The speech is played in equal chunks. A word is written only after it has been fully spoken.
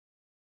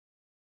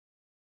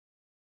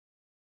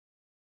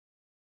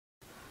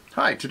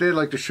Hi, today I'd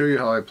like to show you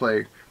how I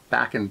play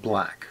Back in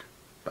Black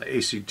by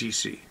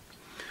ACDC.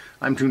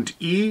 I'm tuned to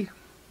E,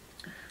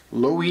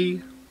 low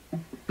E,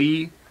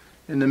 B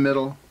in the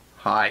middle,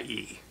 high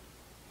E.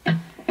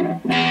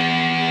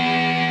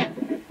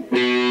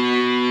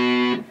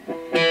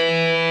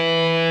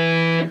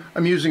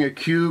 I'm using a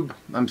cube.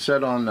 I'm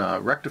set on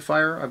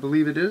rectifier, I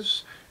believe it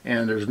is,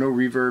 and there's no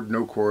reverb,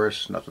 no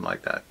chorus, nothing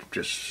like that,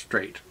 just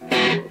straight.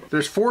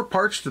 There's 4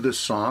 parts to this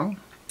song,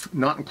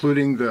 not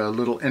including the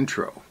little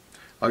intro.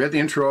 I'll get the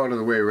intro out of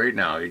the way right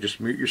now. You just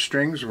mute your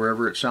strings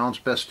wherever it sounds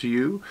best to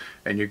you,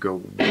 and you go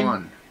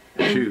 1,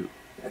 2,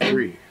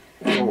 3,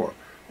 4,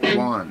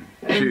 1,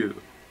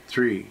 2,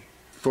 3,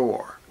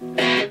 4,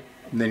 and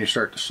then you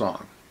start the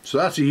song. So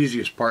that's the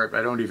easiest part.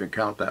 I don't even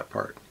count that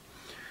part.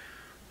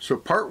 So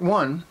part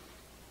 1,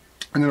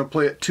 I'm going to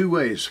play it 2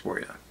 ways for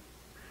you,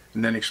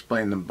 and then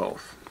explain them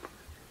both.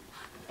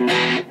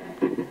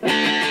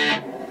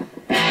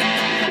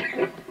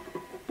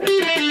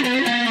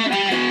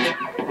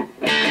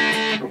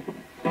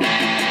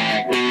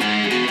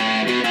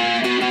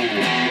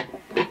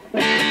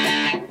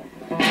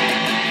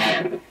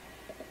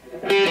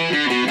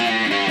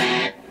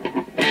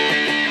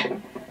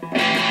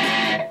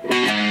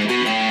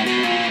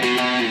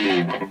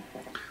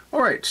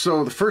 Alright,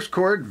 so the first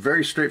chord,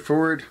 very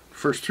straightforward.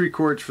 First 3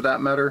 chords for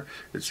that matter.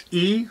 It's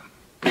E,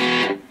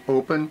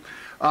 open.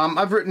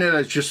 I've written it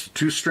as just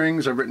 2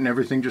 strings. I've written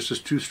everything just as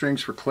 2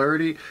 strings for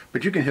clarity,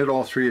 but you can hit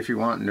all 3 if you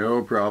want,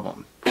 no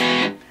problem.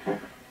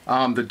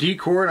 The D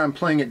chord, I'm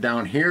playing it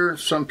down here.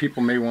 Some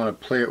people may want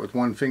to play it with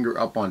 1 finger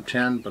up on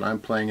 10, but I'm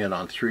playing it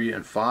on 3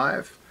 and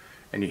 5,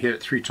 and you hit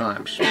it 3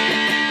 times.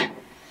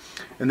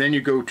 And then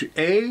you go to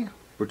A,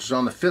 which is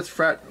on the 5th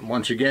fret.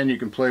 Once again, you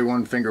can play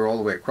 1 finger all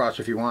the way across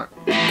if you want.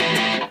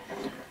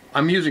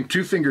 I'm using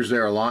 2 fingers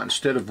there a lot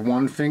instead of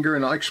 1 finger,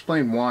 and I'll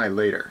explain why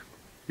later.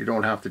 You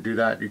don't have to do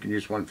that. You can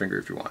use 1 finger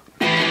if you want.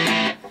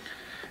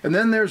 And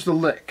then there's the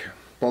lick.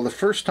 Well, the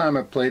first time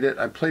I played it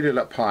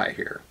up high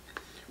here,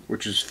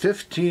 which is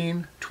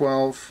 15,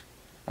 12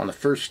 on the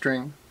first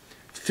string,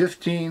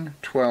 15,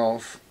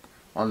 12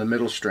 on the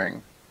middle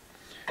string,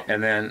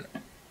 and then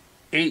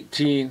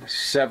 18,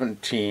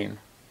 17,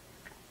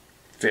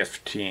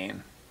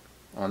 15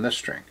 on this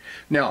string.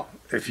 Now,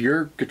 if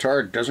your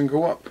guitar doesn't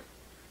go up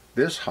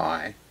this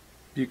high,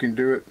 you can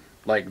do it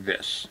like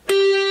this.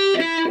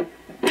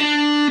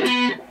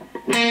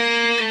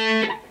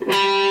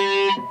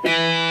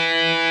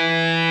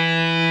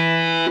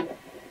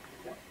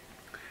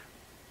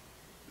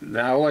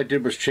 Now all I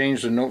did was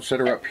change the note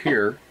setter up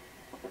here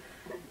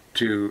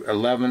to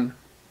 11,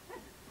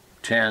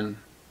 10,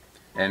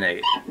 and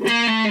 8.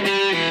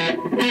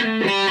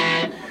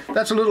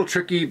 That's a little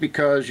tricky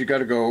because you got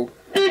to go,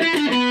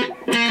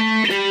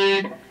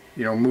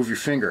 move your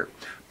finger.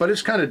 But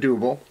it's kind of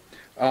doable.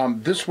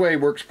 This way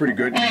works pretty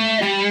good,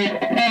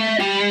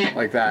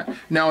 like that.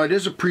 Now it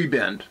is a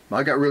pre-bend.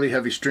 I got really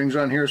heavy strings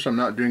on here, so I'm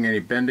not doing any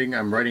bending.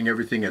 I'm writing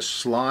everything as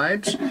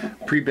slides.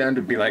 Pre-bend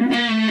would be like,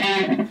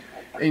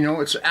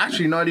 it's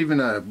actually not even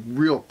a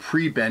real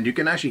pre-bend. You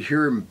can actually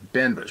hear him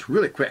bend, but it's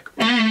really quick.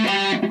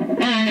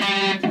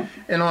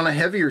 And on a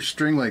heavier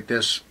string like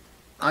this,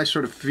 I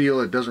sort of feel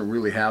it doesn't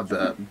really have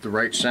the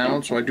right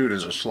sound, so I do it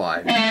as a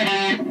slide,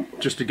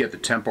 just to get the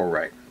tempo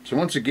right. So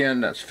once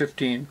again, that's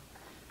 15,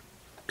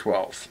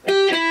 12,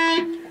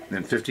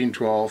 then 15,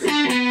 12,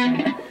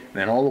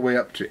 then all the way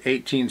up to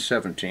 18,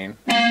 17,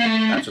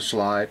 that's a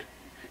slide,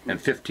 and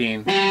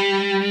 15,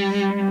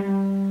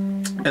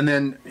 and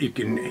then you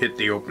can hit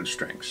the open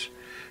strings.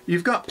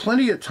 You've got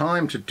plenty of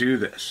time to do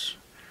this,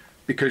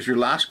 because your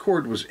last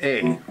chord was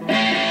A,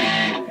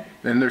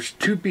 then there's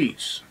 2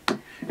 beats,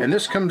 and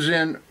this comes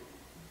in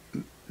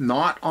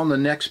not on the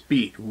next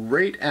beat,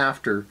 right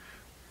after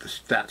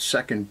that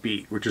second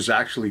beat, which is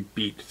actually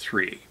beat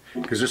 3,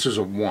 because this is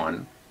a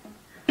 1.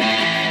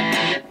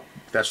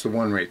 That's the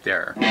 1 right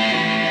there.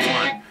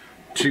 1,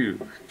 2,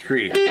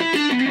 3,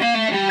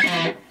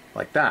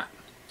 like that.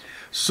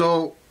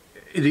 So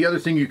the other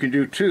thing you can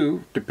do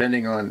too,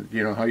 depending on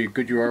how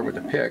good you are with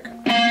the pick, you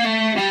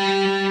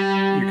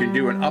can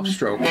do an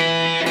upstroke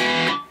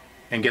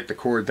and get the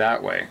chord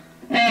that way.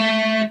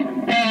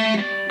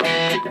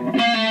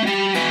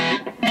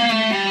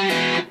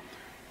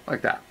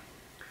 Like that.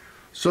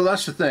 So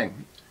that's the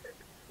thing.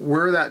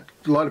 Where a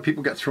lot of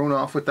people get thrown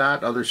off with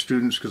that, other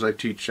students, because I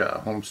teach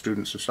home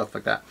students and stuff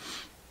like that,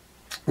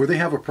 where they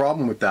have a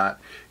problem with that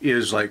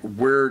is like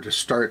where to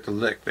start the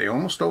lick. They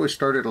almost always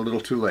start it a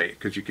little too late,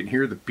 because you can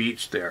hear the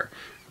beats there.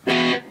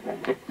 And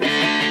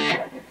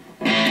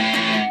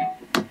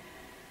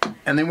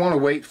they want to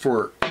wait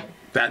for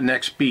that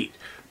next beat,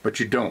 but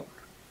you don't.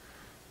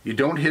 You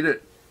don't hit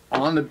it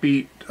on the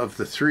beat of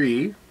the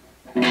 3.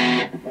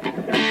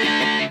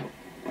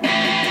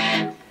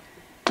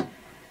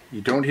 You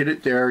don't hit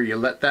it there, you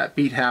let that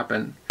beat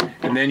happen,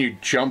 and then you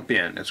jump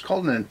in. It's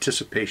called an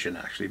anticipation,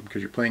 actually,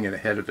 because you're playing it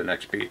ahead of the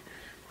next beat.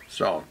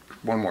 So,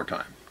 one more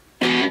time.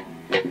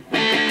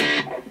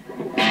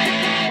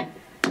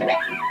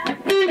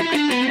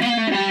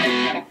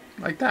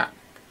 Like that.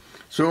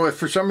 So if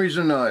for some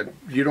reason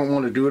you don't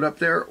want to do it up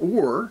there,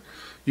 or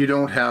you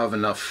don't have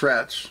enough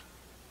frets,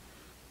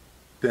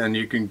 then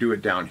you can do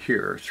it down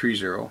here,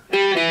 3-0,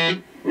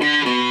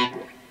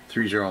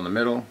 3-0 in the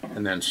middle,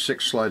 and then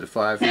 6 slide to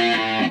 5.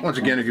 Once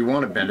again, if you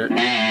want to bend it,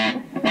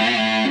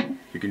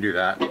 you can do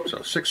that.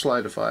 So 6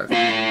 slide to 5,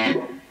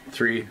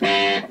 3,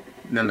 and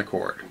then the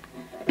chord.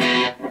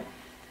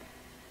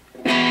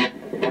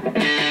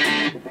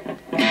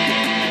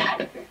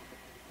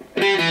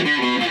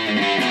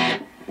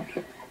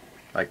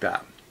 Like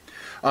that.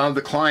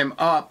 The climb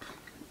up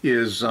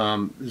is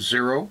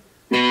 0,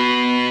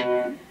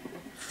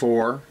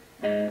 4,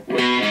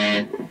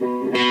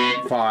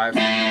 5,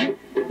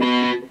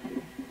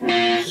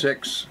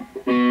 6,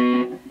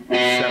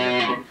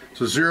 7.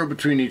 So 0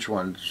 between each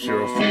one.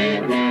 0, 4,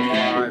 0,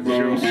 5,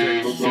 0,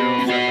 6,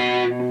 0,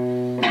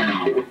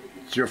 7.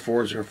 0,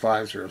 4, 0,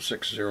 5, 0,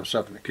 6, 0,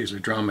 7. In case I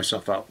drown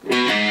myself out.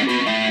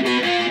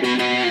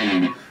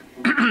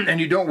 And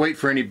you don't wait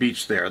for any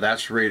beats there.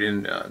 That's right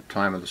in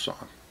time of the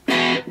song.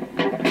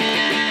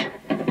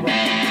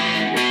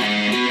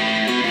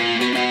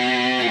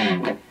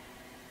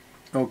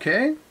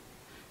 Okay,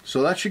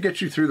 so that should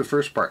get you through the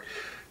first part.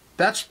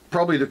 That's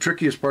probably the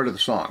trickiest part of the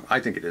song. I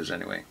think it is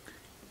anyway.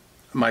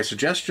 My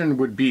suggestion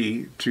would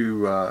be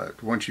to,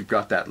 once you've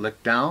got that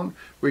lick down,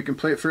 where you can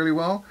play it fairly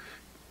well,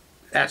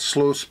 at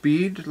slow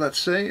speed, let's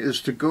say,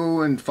 is to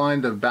go and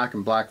find the Back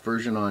in Black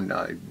version on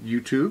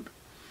YouTube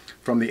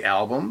from the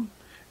album,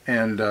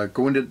 and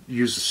go into,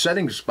 use the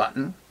settings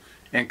button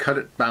and cut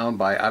it down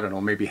by, I don't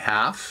know, maybe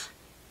half,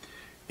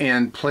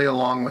 and play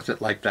along with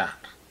it like that.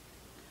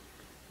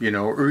 You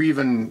know, or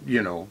even,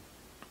 you know,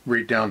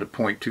 right down to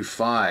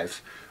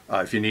 0.25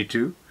 if you need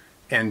to,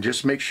 and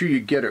just make sure you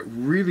get it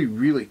really,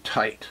 really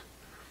tight,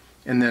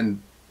 and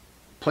then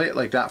play it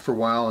like that for a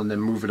while, and then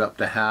move it up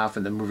to half,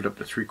 and then move it up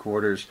to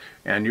 3/4,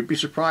 and you'd be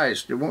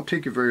surprised. It won't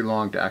take you very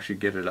long to actually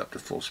get it up to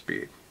full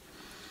speed.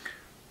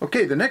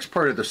 Okay, the next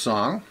part of the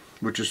song,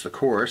 which is the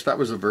chorus, that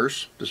was the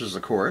verse, this is the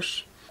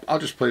chorus. I'll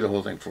just play the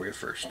whole thing for you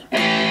first.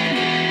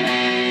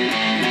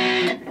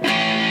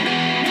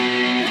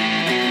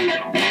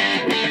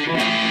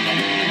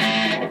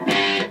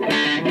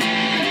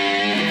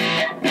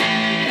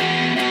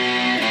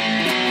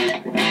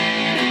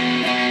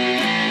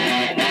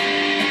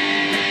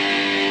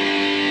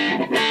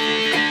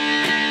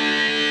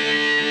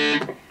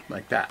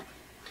 Like that.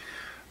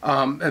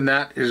 And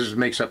that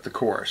makes up the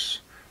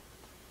chorus.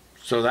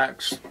 So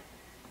that's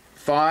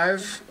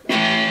 5,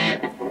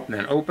 and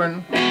then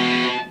open,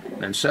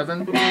 and then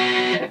 7,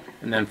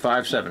 and then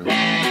 5, 7.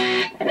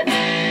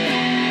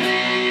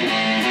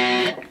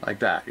 Like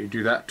that. You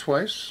do that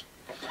twice.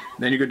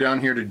 Then you go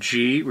down here to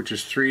G, which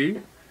is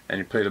 3, and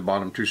you play the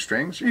bottom 2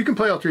 strings. You can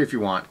play all 3 if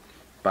you want,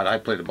 but I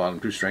play the bottom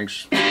 2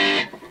 strings.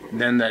 And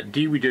then that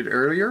D we did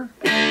earlier.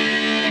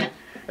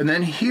 And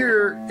then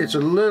here, it's a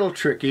little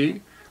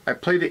tricky. I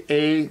play the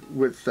A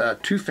with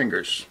 2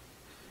 fingers.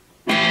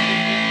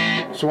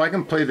 So I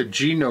can play the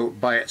G note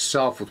by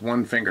itself with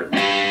 1 finger.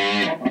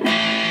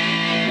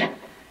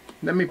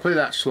 Let me play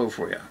that slow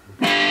for you.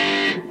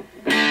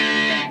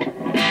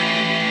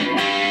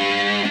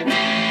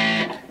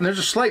 And there's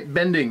a slight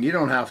bending, you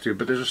don't have to,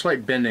 but there's a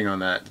slight bending on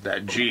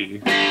that G.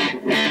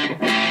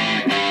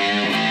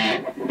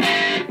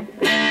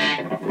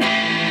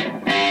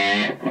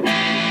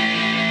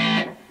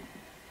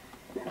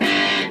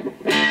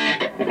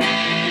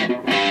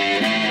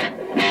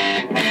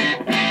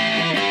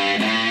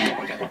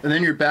 And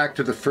then you're back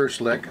to the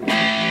first lick.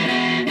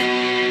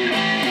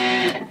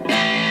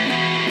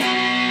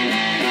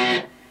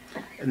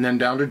 And then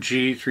down to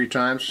G 3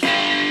 times.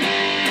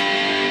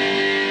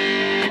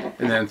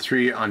 And then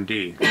 3 on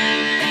D.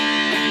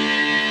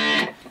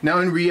 Now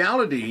in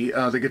reality,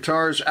 the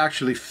guitars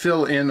actually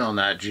fill in on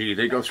that G.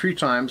 They go 3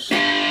 times,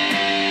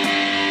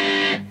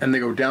 and they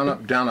go down,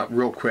 up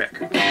real quick.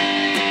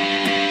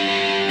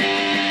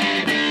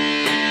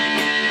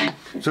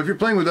 So if you're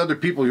playing with other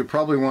people, you'll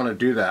probably want to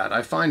do that.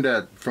 I find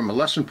that from a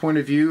lesson point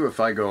of view,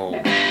 if I go,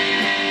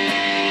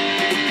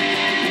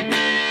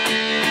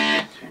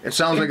 it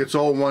sounds like it's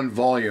all one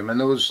volume, and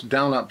those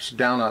down ups,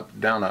 down up,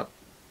 down up.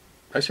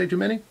 Did I say too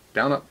many?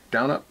 Down up,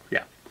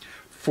 yeah.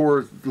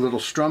 4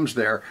 little strums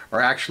there are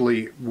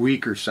actually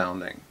weaker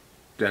sounding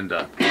than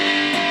the...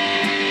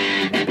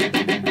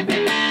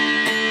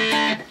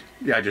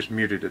 Yeah, I just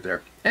muted it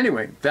there.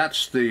 Anyway,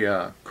 that's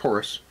the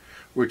chorus,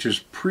 which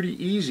is pretty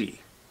easy.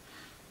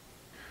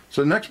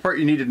 So the next part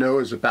you need to know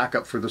is the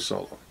backup for the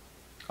solo.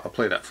 I'll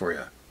play that for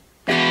you.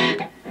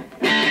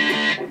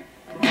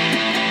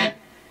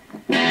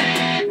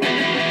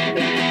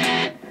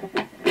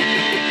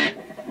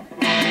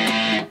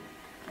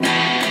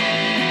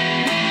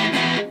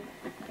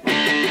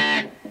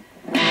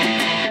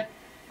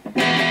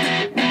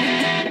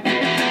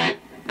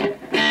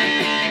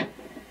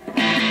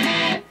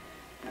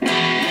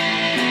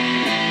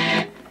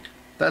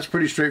 That's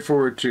pretty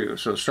straightforward too.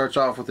 So it starts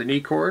off with an E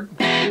chord,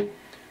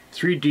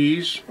 3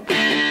 Ds,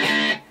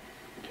 and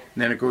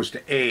then it goes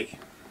to A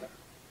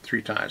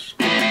 3 times.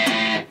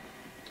 And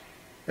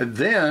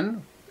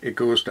then it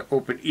goes to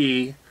open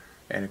E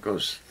and it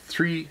goes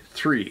 3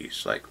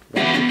 3s, like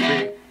 1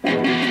 2 3,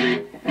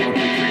 1 2 3, 1 2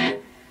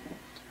 3.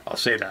 I'll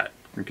say that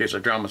in case I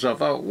drown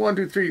myself out. 1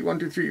 2 3, 1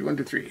 2 3, 1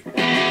 2 3.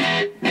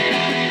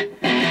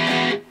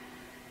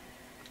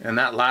 And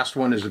that last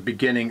one is the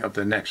beginning of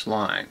the next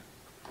line.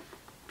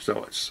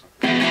 So it's.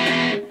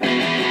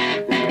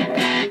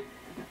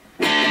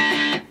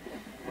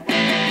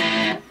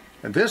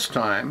 And this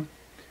time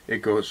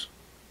it goes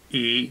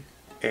E,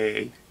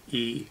 A,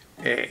 E,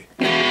 A.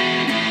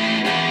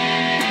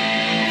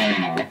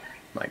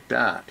 Like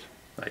that,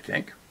 I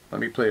think. Let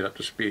me play it up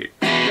to speed.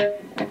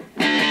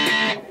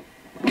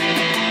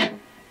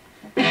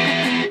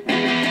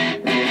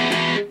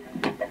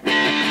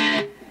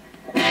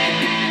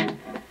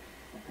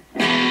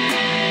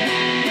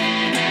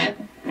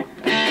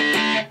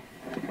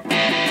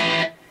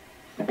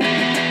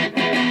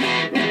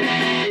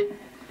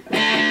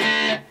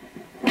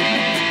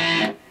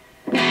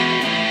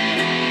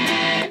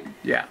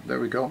 Yeah, there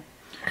we go.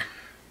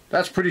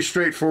 That's pretty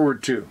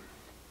straightforward too.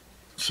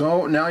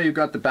 So now you've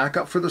got the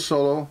backup for the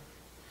solo,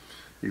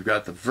 you've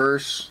got the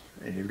verse,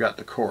 and you've got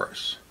the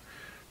chorus.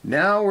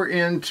 Now we're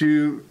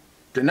into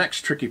the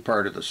next tricky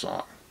part of the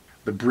song,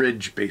 the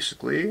bridge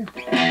basically.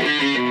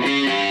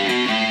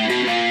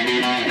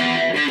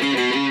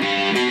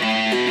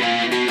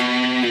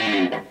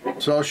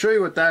 So I'll show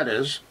you what that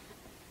is.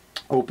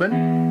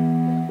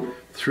 Open,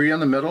 3 on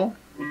the middle,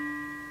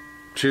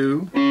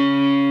 2,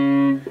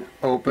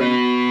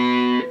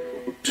 open,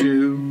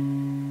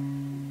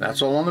 2,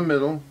 that's all on the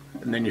middle,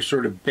 and then you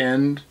sort of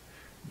bend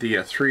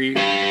the 3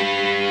 to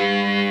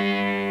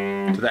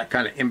that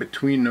kind of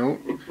in-between note,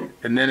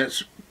 and then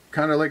it's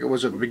kind of like it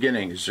was at the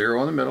beginning, 0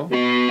 in the middle,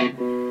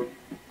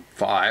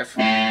 5,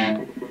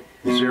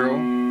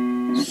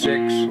 0,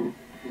 6,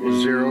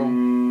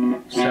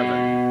 0,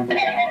 7.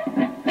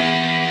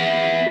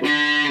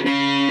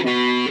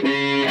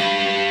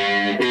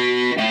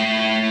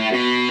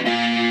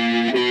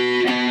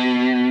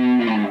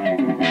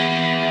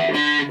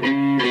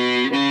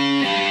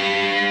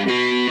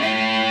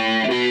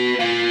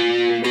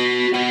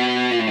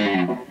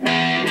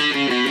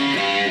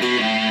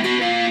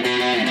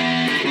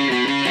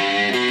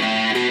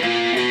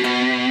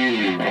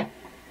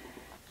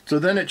 So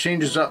then it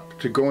changes up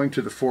to going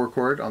to the 4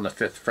 chord on the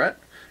 5th fret,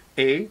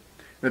 A.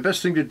 The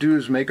best thing to do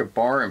is make a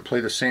bar and play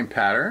the same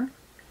pattern.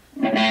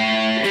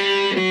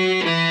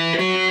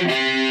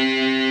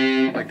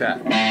 Like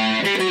that.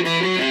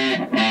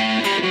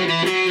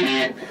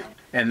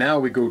 And now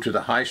we go to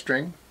the high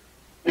string,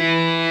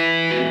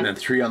 and then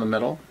 3 on the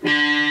middle,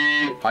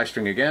 high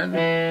string again,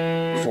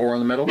 4 on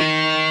the middle,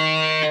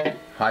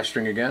 high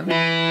string again,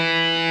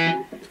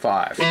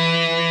 5.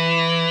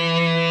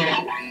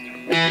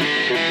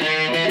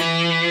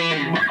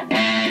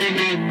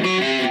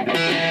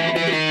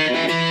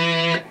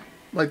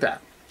 Like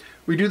that.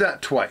 We do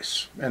that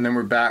twice, and then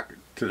we're back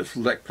to the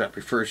lick that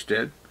we first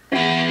did.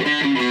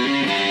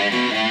 And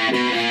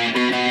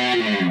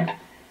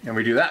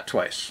we do that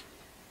twice.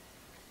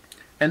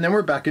 And then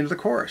we're back into the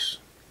chorus.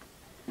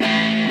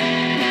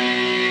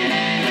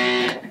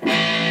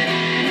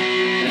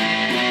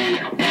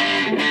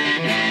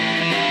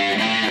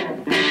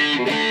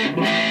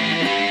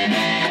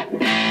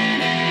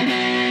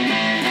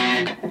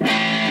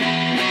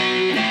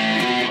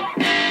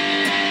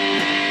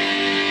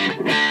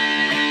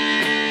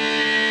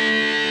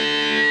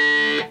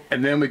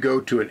 And then we go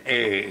to an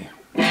A.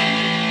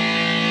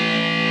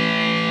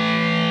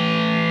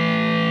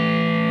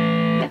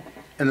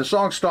 And the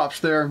song stops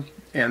there,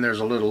 and there's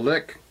a little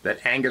lick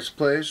that Angus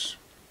plays,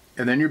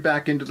 and then you're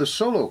back into the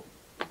solo.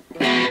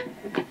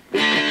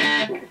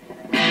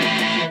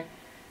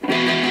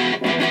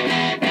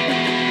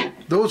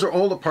 Those are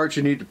all the parts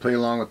you need to play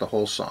along with the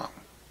whole song.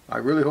 I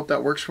really hope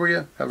that works for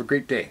you. Have a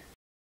great day.